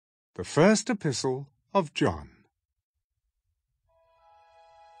The First Epistle of John.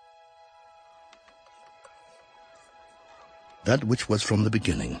 That which was from the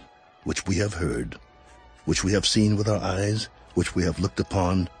beginning, which we have heard, which we have seen with our eyes, which we have looked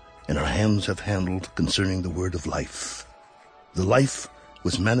upon, and our hands have handled concerning the word of life. The life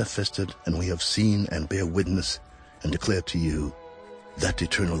was manifested, and we have seen and bear witness and declare to you that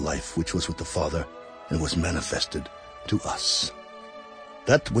eternal life which was with the Father and was manifested to us.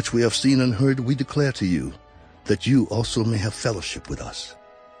 That which we have seen and heard we declare to you, that you also may have fellowship with us.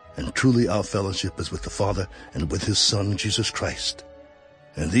 And truly our fellowship is with the Father and with his Son, Jesus Christ.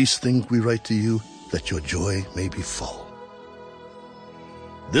 And these things we write to you, that your joy may be full.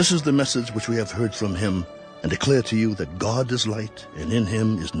 This is the message which we have heard from him, and declare to you that God is light, and in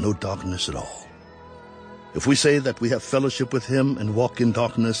him is no darkness at all. If we say that we have fellowship with him and walk in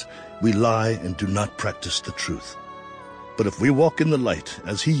darkness, we lie and do not practice the truth. But if we walk in the light,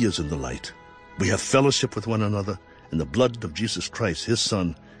 as he is in the light, we have fellowship with one another, and the blood of Jesus Christ, his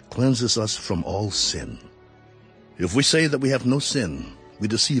Son, cleanses us from all sin. If we say that we have no sin, we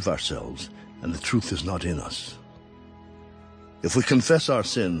deceive ourselves, and the truth is not in us. If we confess our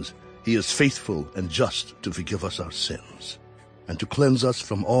sins, he is faithful and just to forgive us our sins, and to cleanse us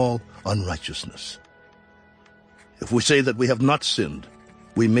from all unrighteousness. If we say that we have not sinned,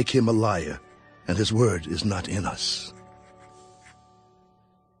 we make him a liar, and his word is not in us.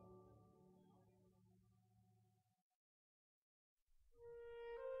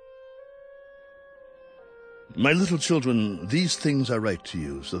 My little children, these things I write to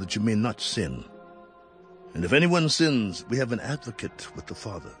you, so that you may not sin. And if anyone sins, we have an advocate with the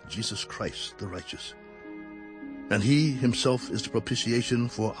Father, Jesus Christ the righteous. And he himself is the propitiation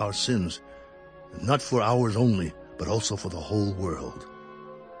for our sins, not for ours only, but also for the whole world.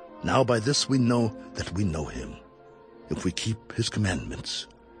 Now by this we know that we know him, if we keep his commandments.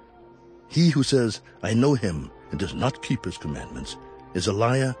 He who says, I know him, and does not keep his commandments, is a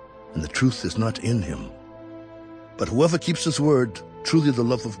liar, and the truth is not in him. But whoever keeps his word, truly the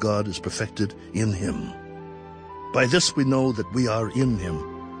love of God is perfected in him. By this we know that we are in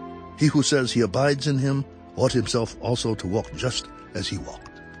him. He who says he abides in him ought himself also to walk just as he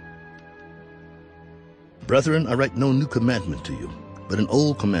walked. Brethren, I write no new commandment to you, but an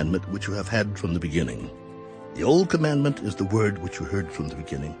old commandment which you have had from the beginning. The old commandment is the word which you heard from the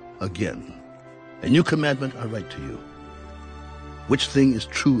beginning. Again, a new commandment I write to you, which thing is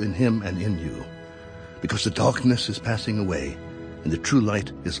true in him and in you, because the darkness is passing away, and the true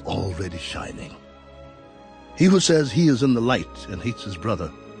light is already shining. He who says he is in the light and hates his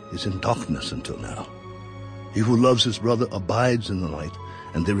brother is in darkness until now. He who loves his brother abides in the light,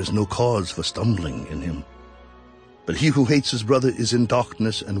 and there is no cause for stumbling in him. But he who hates his brother is in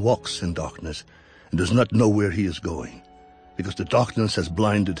darkness and walks in darkness, and does not know where he is going, because the darkness has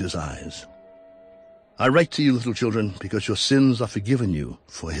blinded his eyes. I write to you, little children, because your sins are forgiven you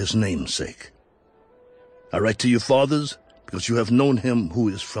for his name's sake. I write to you, fathers, because you have known him who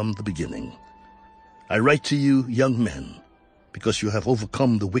is from the beginning. I write to you, young men, because you have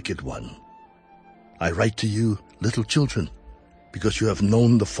overcome the wicked one. I write to you, little children, because you have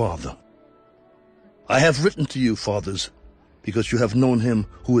known the Father. I have written to you, fathers, because you have known him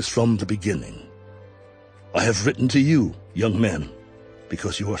who is from the beginning. I have written to you, young men,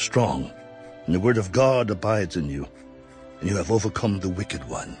 because you are strong, and the word of God abides in you, and you have overcome the wicked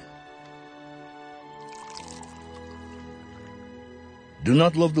one. Do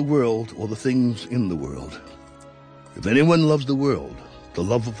not love the world or the things in the world. If anyone loves the world, the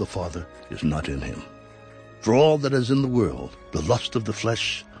love of the Father is not in him. For all that is in the world, the lust of the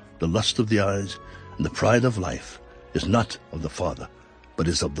flesh, the lust of the eyes, and the pride of life, is not of the Father, but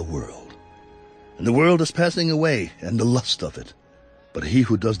is of the world. And the world is passing away, and the lust of it. But he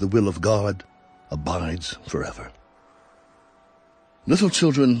who does the will of God abides forever. Little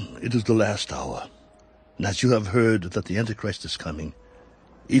children, it is the last hour. And as you have heard that the Antichrist is coming,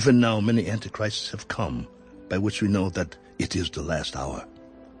 even now many antichrists have come, by which we know that it is the last hour.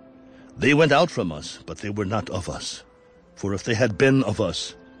 They went out from us, but they were not of us. For if they had been of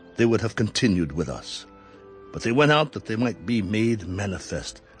us, they would have continued with us. But they went out that they might be made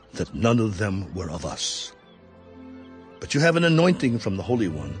manifest, that none of them were of us. But you have an anointing from the Holy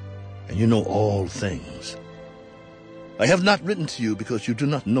One, and you know all things. I have not written to you because you do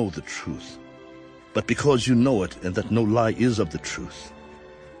not know the truth, but because you know it, and that no lie is of the truth.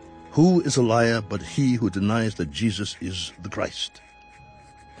 Who is a liar but he who denies that Jesus is the Christ?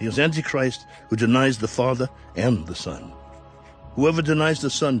 He is Antichrist, who denies the Father and the Son. Whoever denies the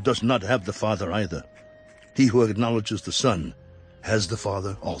Son does not have the Father either. He who acknowledges the Son has the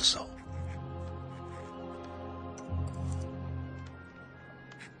Father also.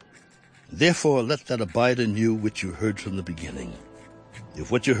 Therefore let that abide in you which you heard from the beginning.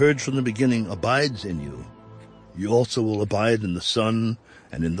 If what you heard from the beginning abides in you, you also will abide in the Son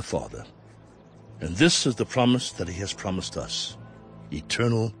and in the Father. And this is the promise that he has promised us,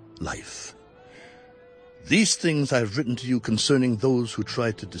 eternal life. These things I have written to you concerning those who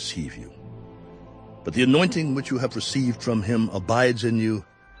try to deceive you. But the anointing which you have received from him abides in you,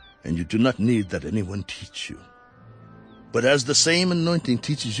 and you do not need that anyone teach you. But as the same anointing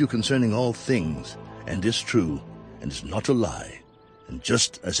teaches you concerning all things, and is true, and is not a lie, and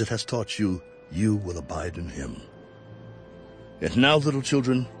just as it has taught you, you will abide in him. And now, little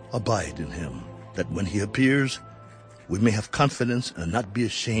children, abide in him, that when he appears, we may have confidence and not be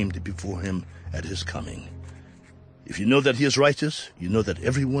ashamed before him at his coming. If you know that he is righteous, you know that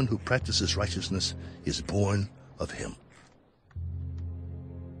everyone who practices righteousness is born of him.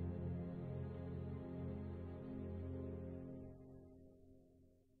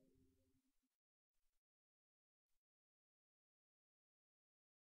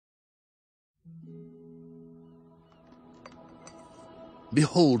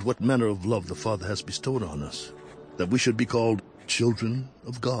 Behold, what manner of love the Father has bestowed on us, that we should be called children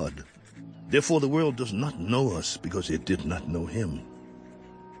of God. Therefore the world does not know us, because it did not know him.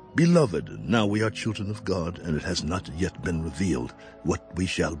 Beloved, now we are children of God, and it has not yet been revealed what we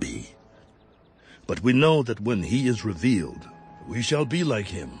shall be. But we know that when he is revealed, we shall be like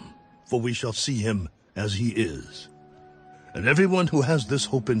him, for we shall see him as he is. And everyone who has this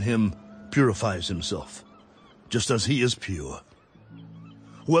hope in him purifies himself, just as he is pure.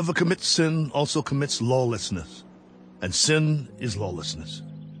 Whoever commits sin also commits lawlessness, and sin is lawlessness.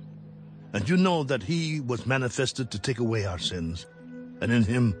 And you know that he was manifested to take away our sins, and in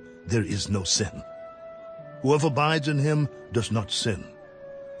him there is no sin. Whoever abides in him does not sin.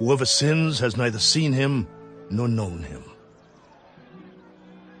 Whoever sins has neither seen him nor known him.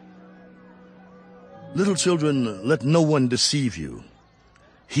 Little children, let no one deceive you.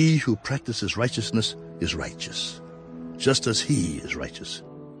 He who practices righteousness is righteous, just as he is righteous.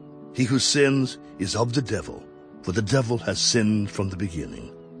 He who sins is of the devil, for the devil has sinned from the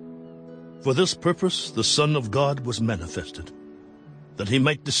beginning. For this purpose the Son of God was manifested, that he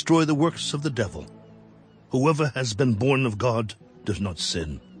might destroy the works of the devil. Whoever has been born of God does not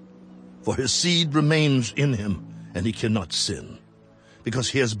sin, for his seed remains in him, and he cannot sin, because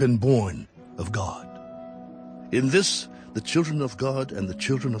he has been born of God. In this the children of God and the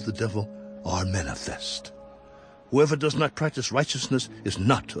children of the devil are manifest. Whoever does not practice righteousness is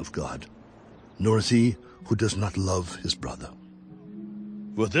not of God, nor is he who does not love his brother.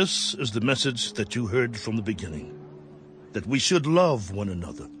 For this is the message that you heard from the beginning, that we should love one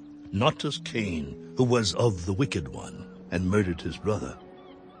another, not as Cain, who was of the wicked one, and murdered his brother.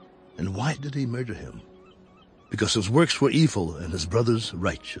 And why did he murder him? Because his works were evil and his brother's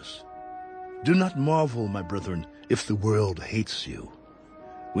righteous. Do not marvel, my brethren, if the world hates you.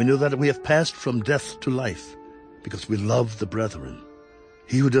 We know that we have passed from death to life, because we love the brethren.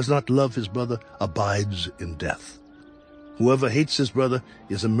 He who does not love his brother abides in death. Whoever hates his brother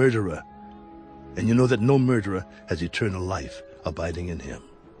is a murderer, and you know that no murderer has eternal life abiding in him.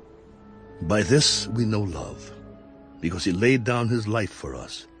 By this we know love, because he laid down his life for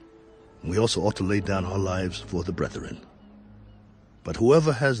us. We also ought to lay down our lives for the brethren. But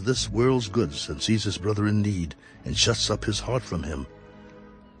whoever has this world's goods and sees his brother in need and shuts up his heart from him,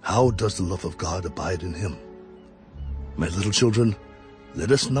 how does the love of God abide in him? My little children,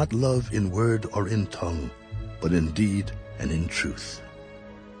 let us not love in word or in tongue, but in deed and in truth.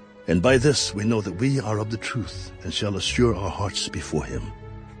 And by this we know that we are of the truth, and shall assure our hearts before him.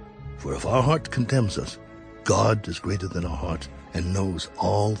 For if our heart condemns us, God is greater than our heart, and knows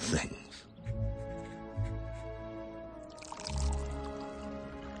all things.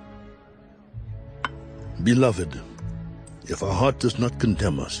 Beloved, if our heart does not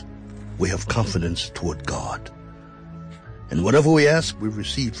condemn us, we have confidence toward God. And whatever we ask, we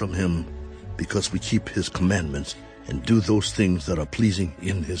receive from him, because we keep his commandments and do those things that are pleasing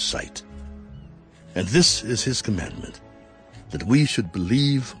in his sight. And this is his commandment, that we should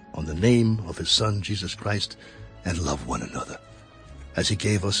believe on the name of his Son, Jesus Christ, and love one another, as he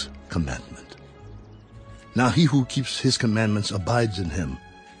gave us commandment. Now he who keeps his commandments abides in him,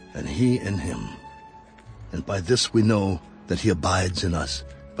 and he in him. And by this we know that he abides in us,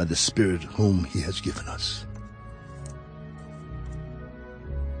 by the Spirit whom he has given us.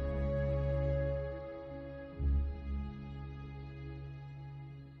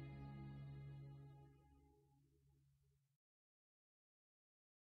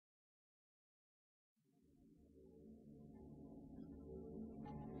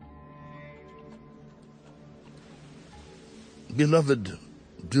 Beloved,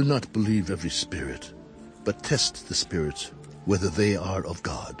 do not believe every spirit, but test the spirits, whether they are of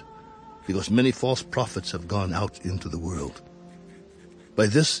God, because many false prophets have gone out into the world. By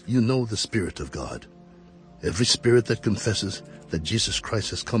this you know the Spirit of God. Every spirit that confesses that Jesus Christ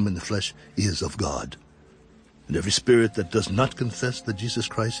has come in the flesh is of God. And every spirit that does not confess that Jesus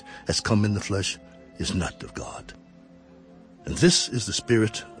Christ has come in the flesh is not of God. And this is the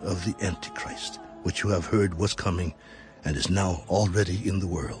spirit of the Antichrist, which you have heard was coming and is now already in the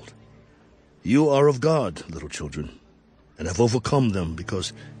world. You are of God, little children, and have overcome them,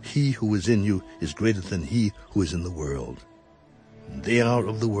 because he who is in you is greater than he who is in the world. They are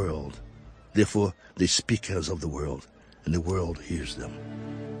of the world, therefore they speak as of the world, and the world hears them.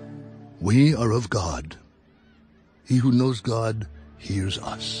 We are of God. He who knows God hears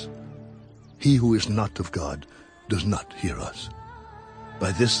us. He who is not of God does not hear us.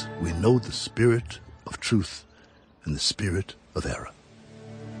 By this we know the spirit of truth and the spirit of error.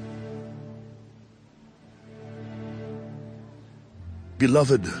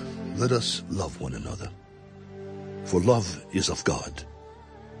 Beloved, let us love one another, for love is of God,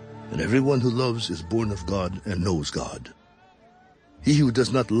 and everyone who loves is born of God and knows God. He who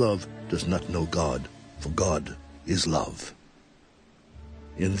does not love does not know God, for God is love.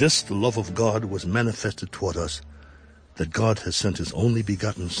 In this the love of God was manifested toward us, that God has sent his only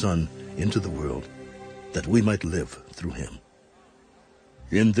begotten Son into the world, that we might live through him.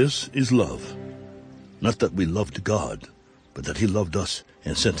 In this is love, not that we loved God, but that he loved us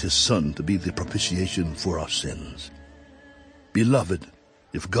and sent his Son to be the propitiation for our sins. Beloved,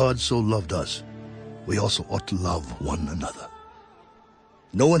 if God so loved us, we also ought to love one another.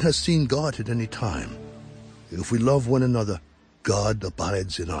 No one has seen God at any time. If we love one another, God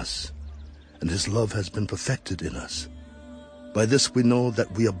abides in us, and his love has been perfected in us. By this we know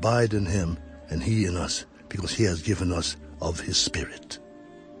that we abide in him, and he in us, because he has given us of his Spirit.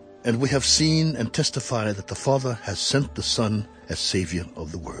 And we have seen and testify that the Father has sent the Son as Savior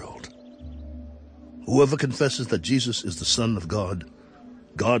of the world. Whoever confesses that Jesus is the Son of God,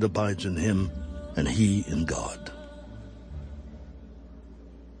 God abides in him, and he in God.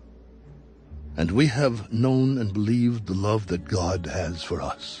 And we have known and believed the love that God has for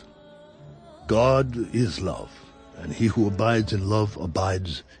us. God is love, and he who abides in love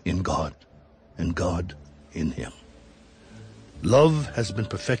abides in God, and God in him. Love has been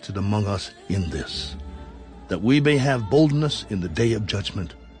perfected among us in this, that we may have boldness in the day of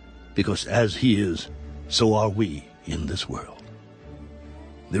judgment, because as he is, so are we in this world.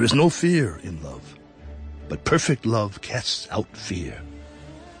 There is no fear in love, but perfect love casts out fear,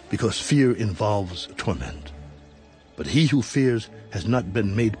 because fear involves torment. But he who fears has not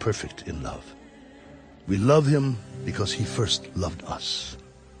been made perfect in love. We love him because he first loved us.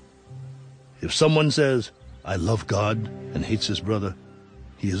 If someone says, I love God, and hates his brother,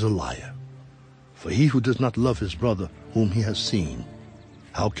 he is a liar. For he who does not love his brother whom he has seen,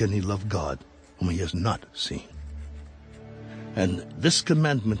 how can he love God whom he has not seen? And this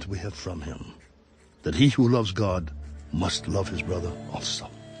commandment we have from him, that he who loves God must love his brother also.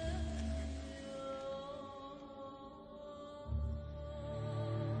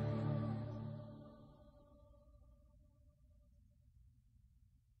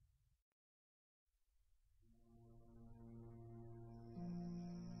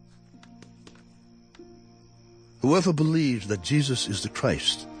 Whoever believes that Jesus is the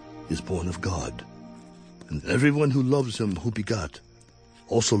Christ is born of God, and everyone who loves him who begot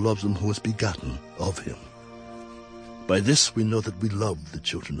also loves him who was begotten of him. By this we know that we love the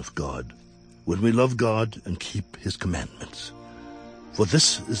children of God, when we love God and keep his commandments. For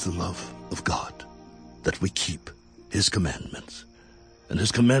this is the love of God, that we keep his commandments, and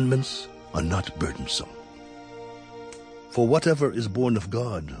his commandments are not burdensome. For whatever is born of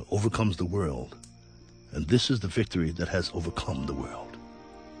God overcomes the world, and this is the victory that has overcome the world,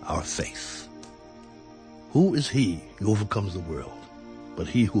 our faith. Who is he who overcomes the world, but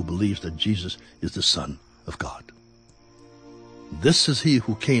he who believes that Jesus is the Son of God? This is he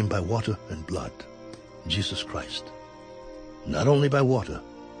who came by water and blood, Jesus Christ. Not only by water,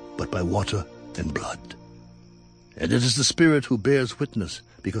 but by water and blood. And it is the Spirit who bears witness,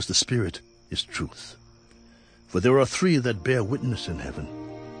 because the Spirit is truth. For there are three that bear witness in heaven,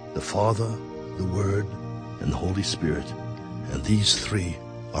 the Father, the Word, and the Holy Spirit, and these three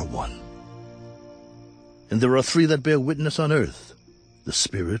are one. And there are three that bear witness on earth, the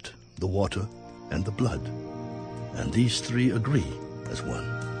Spirit, the water, and the blood, and these three agree as one.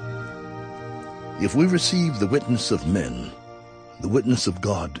 If we receive the witness of men, the witness of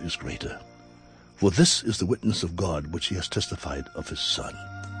God is greater, for this is the witness of God which he has testified of his Son.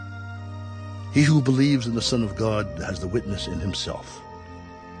 He who believes in the Son of God has the witness in himself.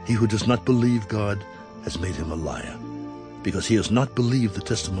 He who does not believe God has made him a liar, because he has not believed the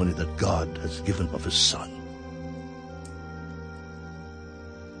testimony that God has given of his Son.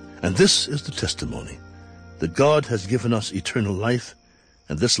 And this is the testimony, that God has given us eternal life,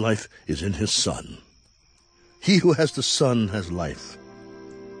 and this life is in his Son. He who has the Son has life.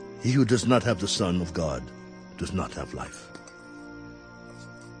 He who does not have the Son of God does not have life.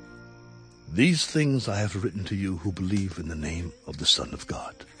 These things I have written to you who believe in the name of the Son of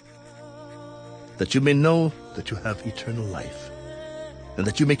God, that you may know that you have eternal life, and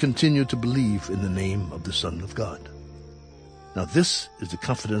that you may continue to believe in the name of the Son of God. Now this is the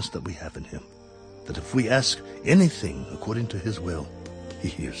confidence that we have in him, that if we ask anything according to his will, he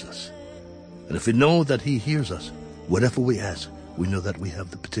hears us. And if we know that he hears us, whatever we ask, we know that we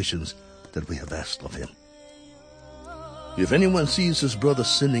have the petitions that we have asked of him. If anyone sees his brother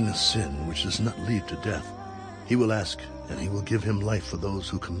sinning a sin which does not lead to death, he will ask, and he will give him life for those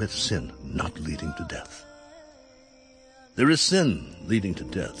who commit sin not leading to death. There is sin leading to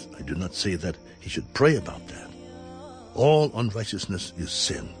death. I do not say that he should pray about that. All unrighteousness is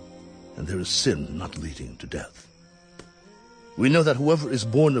sin, and there is sin not leading to death. We know that whoever is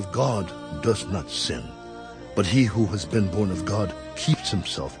born of God does not sin, but he who has been born of God keeps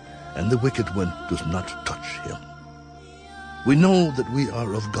himself, and the wicked one does not touch him. We know that we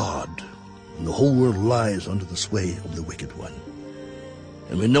are of God, and the whole world lies under the sway of the wicked one.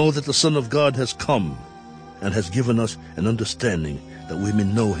 And we know that the Son of God has come and has given us an understanding that we may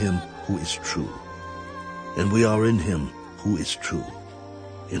know him who is true. And we are in him who is true,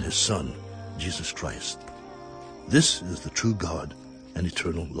 in his Son, Jesus Christ. This is the true God and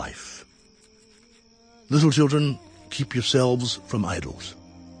eternal life. Little children, keep yourselves from idols.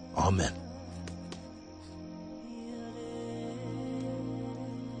 Amen.